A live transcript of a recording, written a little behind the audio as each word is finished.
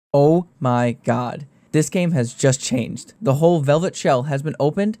Oh my god. This game has just changed. The whole Velvet Shell has been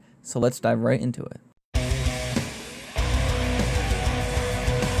opened, so let's dive right into it.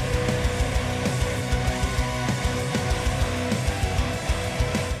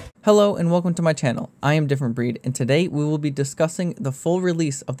 Hello and welcome to my channel. I am Different Breed, and today we will be discussing the full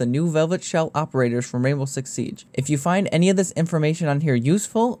release of the new Velvet Shell operators from Rainbow Six Siege. If you find any of this information on here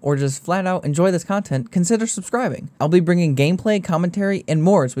useful, or just flat out enjoy this content, consider subscribing. I'll be bringing gameplay, commentary, and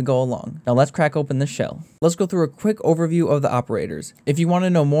more as we go along. Now let's crack open this shell. Let's go through a quick overview of the operators. If you want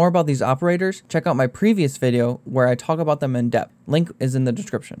to know more about these operators, check out my previous video where I talk about them in depth. Link is in the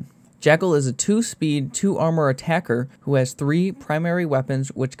description. Jackal is a 2-speed, 2-armor attacker who has 3 primary weapons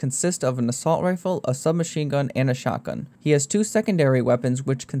which consist of an assault rifle, a submachine gun, and a shotgun. He has 2 secondary weapons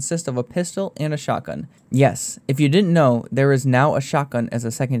which consist of a pistol and a shotgun. Yes, if you didn't know, there is now a shotgun as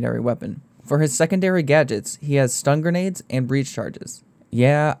a secondary weapon. For his secondary gadgets, he has stun grenades and breach charges.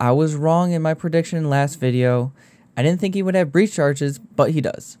 Yeah, I was wrong in my prediction last video. I didn't think he would have breach charges, but he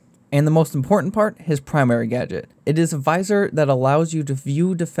does. And the most important part, his primary gadget. It is a visor that allows you to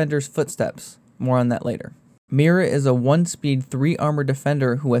view defenders' footsteps. More on that later. Mira is a 1-speed, 3-armor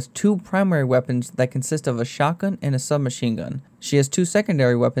defender who has 2 primary weapons that consist of a shotgun and a submachine gun. She has 2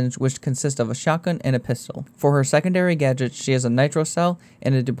 secondary weapons which consist of a shotgun and a pistol. For her secondary gadgets, she has a nitro cell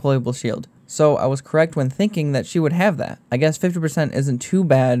and a deployable shield. So I was correct when thinking that she would have that. I guess 50% isn't too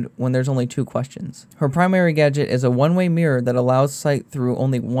bad when there's only 2 questions. Her primary gadget is a one-way mirror that allows sight through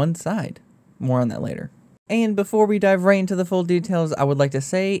only one side. More on that later. And before we dive right into the full details, I would like to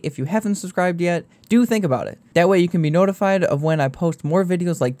say, if you haven't subscribed yet, do think about it. That way you can be notified of when I post more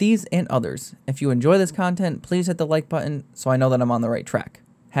videos like these and others. If you enjoy this content, please hit the like button so I know that I'm on the right track.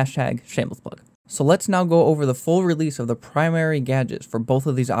 Hashtag shameless plug. So let's now go over the full release of the primary gadgets for both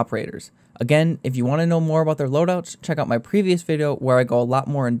of these operators. Again, if you want to know more about their loadouts, check out my previous video where I go a lot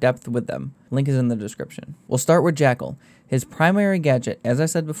more in depth with them. Link is in the description. We'll start with Jackal. His primary gadget, as I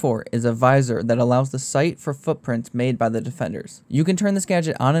said before, is a visor that allows the sight for footprints made by the defenders. You can turn this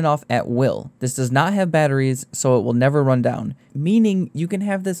gadget on and off at will. This does not have batteries, so it will never run down, meaning you can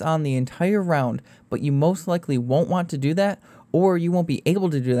have this on the entire round, but you most likely won't want to do that, or you won't be able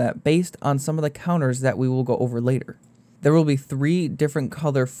to do that based on some of the counters that we will go over later. There will be 3 different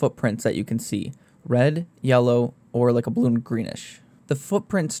color footprints that you can see: red, yellow, or like a blue and greenish. The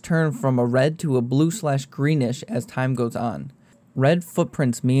footprints turn from a red to a blue/greenish as time goes on. Red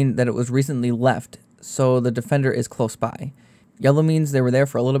footprints mean that it was recently left, so the defender is close by. Yellow means they were there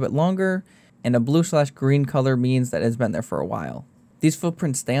for a little bit longer, and a blue/green color means that it's been there for a while. These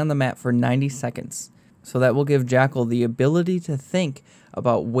footprints stay on the map for 90 seconds, so that will give Jackal the ability to think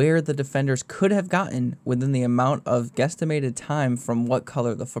about where the defenders could have gotten within the amount of guesstimated time from what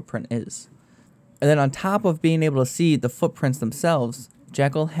color the footprint is. And then on top of being able to see the footprints themselves,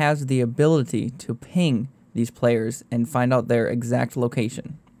 Jackal has the ability to ping these players and find out their exact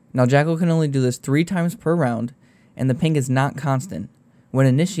location. Now Jackal can only do this 3 times per round, and the ping is not constant. When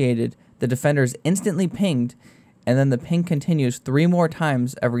initiated, the defender is instantly pinged, and then the ping continues 3 more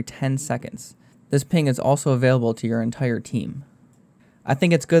times every 10 seconds. This ping is also available to your entire team. I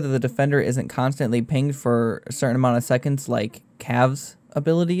think it's good that the defender isn't constantly pinged for a certain amount of seconds like Cav's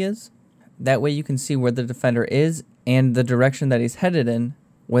ability is. That way you can see where the defender is and the direction that he's headed in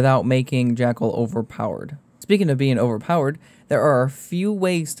without making Jackal overpowered. Speaking of being overpowered, there are a few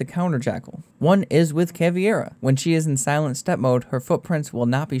ways to counter Jackal. One is with Caveira. When she is in silent step mode, her footprints will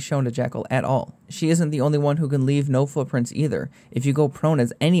not be shown to Jackal at all. She isn't the only one who can leave no footprints either. If you go prone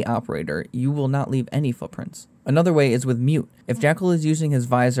as any operator, you will not leave any footprints. Another way is with mute. If Jackal is using his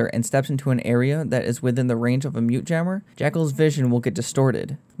visor and steps into an area that is within the range of a mute jammer, Jackal's vision will get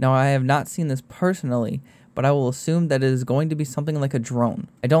distorted. Now I have not seen this personally, but I will assume that it is going to be something like a drone.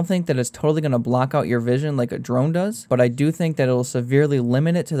 I don't think that it's totally going to block out your vision like a drone does, but I do think that it will severely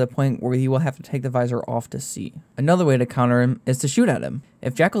limit it to the point where you will have to take the visor off to see. Another way to counter him is to shoot at him.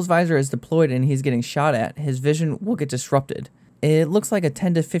 If Jackal's visor is deployed and he's getting shot at, his vision will get disrupted. It looks like a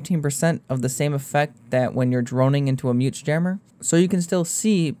 10 to 15% of the same effect that when you're droning into a mute jammer, so you can still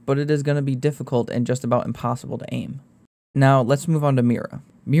see, but it is going to be difficult and just about impossible to aim. Now let's move on to Mira.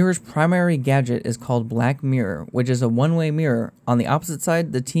 Mira's primary gadget is called Black Mirror, which is a one-way mirror. On the opposite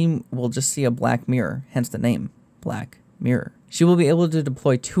side, the team will just see a black mirror, hence the name, Black Mirror. She will be able to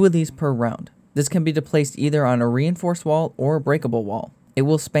deploy 2 of these per round. This can be placed either on a reinforced wall or a breakable wall. It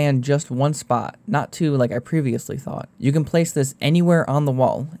will span just 1 spot, not 2 like I previously thought. You can place this anywhere on the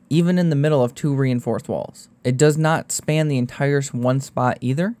wall, even in the middle of 2 reinforced walls. It does not span the entire 1 spot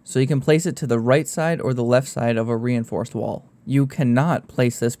either, so you can place it to the right side or the left side of a reinforced wall. You cannot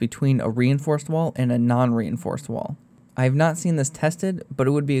place this between a reinforced wall and a non-reinforced wall. I have not seen this tested, but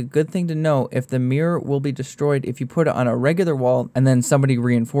it would be a good thing to know if the mirror will be destroyed if you put it on a regular wall and then somebody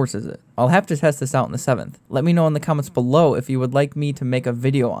reinforces it. I'll have to test this out in the 7th. Let me know in the comments below if you would like me to make a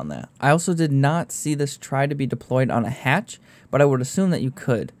video on that. I also did not see this try to be deployed on a hatch, but I would assume that you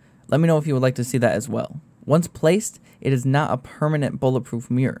could. Let me know if you would like to see that as well. Once placed, it is not a permanent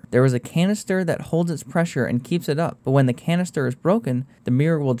bulletproof mirror. There is a canister that holds its pressure and keeps it up, but when the canister is broken, the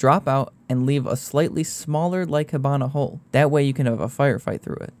mirror will drop out and leave a slightly smaller like Hibana hole. That way you can have a firefight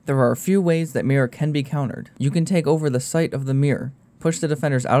through it. There are a few ways that mirror can be countered. You can take over the sight of the mirror, push the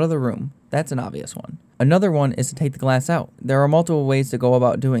defenders out of the room. That's an obvious one. Another one is to take the glass out. There are multiple ways to go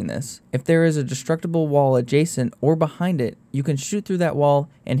about doing this. If there is a destructible wall adjacent or behind it, you can shoot through that wall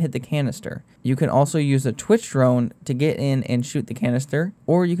and hit the canister. You can also use a Twitch drone to get in and shoot the canister,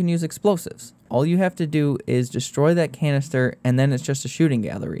 or you can use explosives. All you have to do is destroy that canister and then it's just a shooting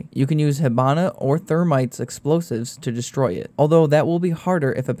gallery. You can use Hibana or Thermite's explosives to destroy it, although that will be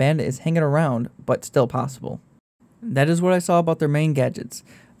harder if a bandit is hanging around, but still possible. That is what I saw about their main gadgets.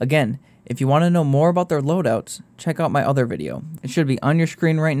 Again, if you want to know more about their loadouts, check out my other video. It should be on your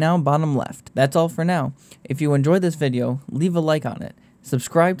screen right now, bottom left. That's all for now. If you enjoyed this video, leave a like on it.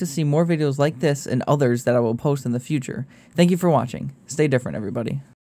 Subscribe to see more videos like this and others that I will post in the future. Thank you for watching. Stay different, everybody.